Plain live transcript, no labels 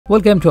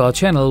Welcome to our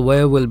channel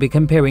where we'll be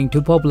comparing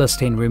two popular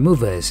stain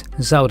removers,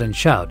 Zout and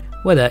Shout.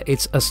 Whether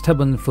it's a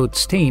stubborn food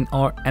stain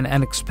or an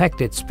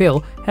unexpected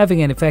spill,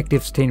 having an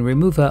effective stain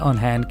remover on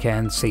hand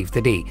can save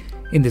the day.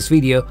 In this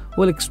video,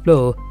 we'll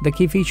explore the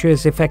key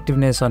features,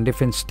 effectiveness on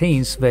different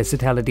stains,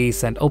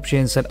 versatilities and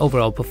options and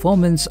overall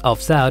performance of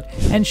Zout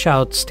and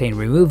Shout stain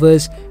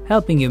removers,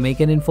 helping you make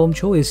an informed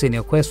choice in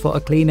your quest for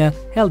a cleaner,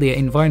 healthier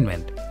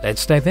environment.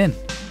 Let's dive in.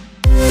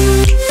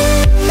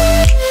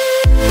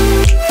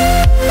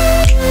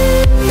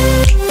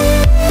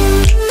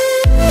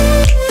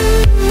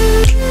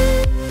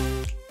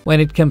 When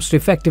it comes to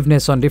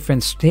effectiveness on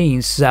different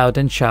stains, Zout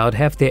and Shout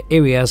have their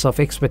areas of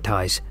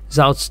expertise.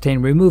 Zout's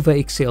stain remover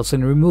excels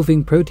in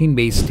removing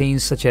protein-based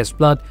stains such as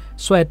blood,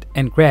 sweat,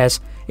 and grass.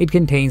 It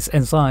contains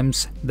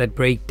enzymes that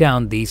break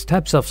down these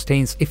types of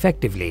stains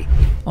effectively.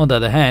 On the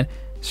other hand,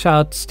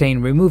 Shout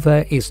stain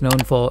remover is known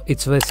for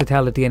its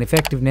versatility and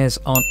effectiveness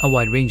on a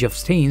wide range of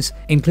stains,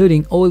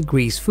 including oil,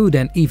 grease, food,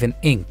 and even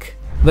ink.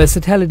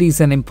 Versatility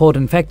is an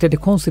important factor to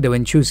consider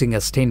when choosing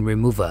a stain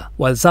remover.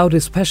 While Zout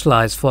is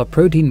specialized for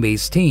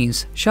protein-based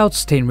stains, Shout's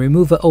stain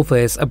remover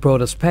offers a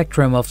broader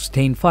spectrum of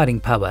stain-fighting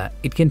power.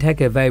 It can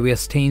tackle various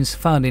stains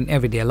found in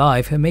everyday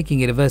life, making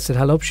it a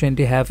versatile option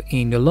to have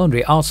in your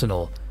laundry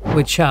arsenal.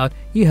 With Shout,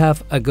 you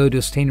have a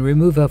go-to stain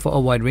remover for a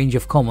wide range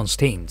of common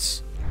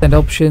stains. And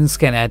options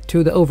can add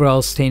to the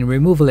overall stain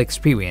removal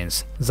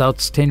experience.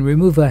 Zout's stain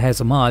remover has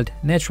a mild,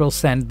 natural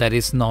scent that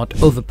is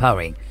not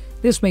overpowering.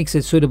 This makes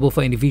it suitable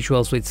for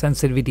individuals with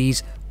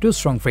sensitivities to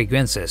strong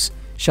fragrances.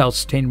 Shout's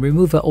stain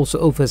remover also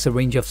offers a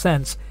range of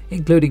scents,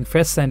 including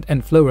fresh scent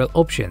and floral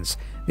options.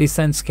 These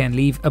scents can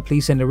leave a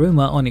pleasant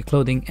aroma on your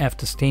clothing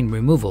after stain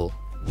removal.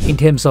 In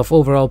terms of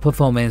overall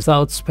performance,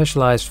 Zout's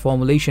specialized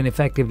formulation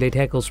effectively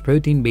tackles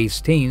protein-based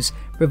stains,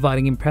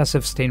 providing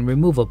impressive stain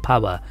removal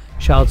power.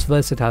 Shout's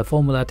versatile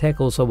formula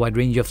tackles a wide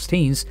range of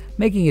stains,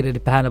 making it a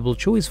dependable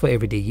choice for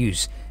everyday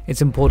use.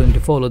 It's important to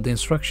follow the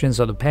instructions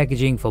on the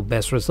packaging for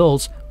best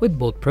results with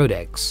both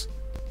products.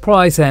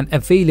 Price and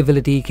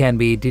availability can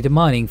be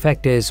determining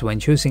factors when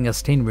choosing a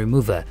stain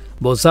remover.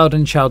 Both Zout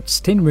and Shout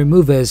stain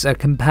removers are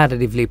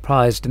competitively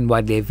priced and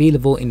widely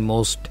available in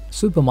most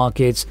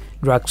supermarkets,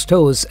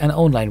 drugstores, and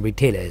online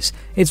retailers.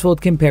 It's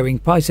worth comparing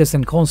prices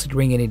and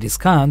considering any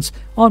discounts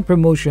on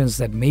promotions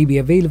that may be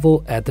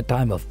available at the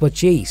time of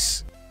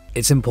purchase.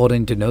 It's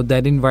important to note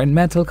that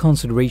environmental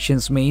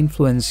considerations may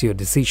influence your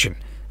decision.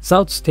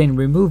 Zout's stain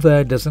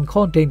remover doesn't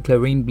contain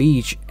chlorine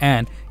bleach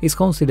and is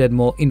considered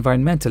more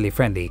environmentally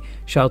friendly.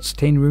 Shout's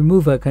stain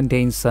remover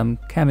contains some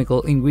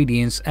chemical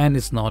ingredients and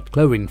is not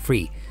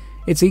chlorine-free.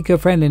 Its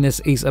eco-friendliness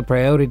is a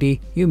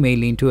priority. You may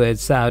lean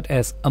towards Zout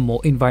as a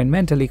more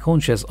environmentally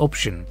conscious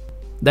option.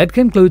 That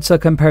concludes our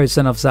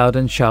comparison of Zout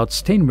and Shout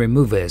stain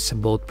removers.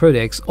 Both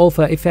products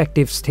offer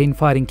effective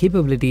stain-fighting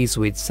capabilities,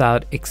 with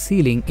Zout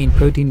excelling in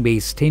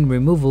protein-based stain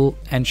removal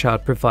and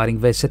Shout providing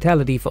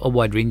versatility for a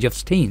wide range of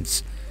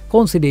stains.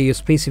 Consider your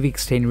specific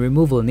stain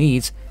removal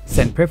needs,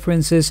 scent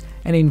preferences,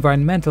 and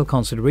environmental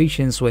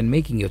considerations when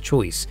making your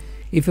choice.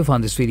 If you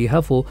found this video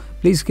helpful,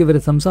 please give it a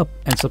thumbs up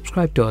and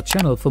subscribe to our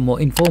channel for more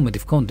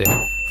informative content.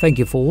 Thank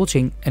you for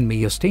watching, and may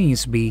your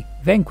stains be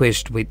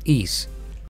vanquished with ease.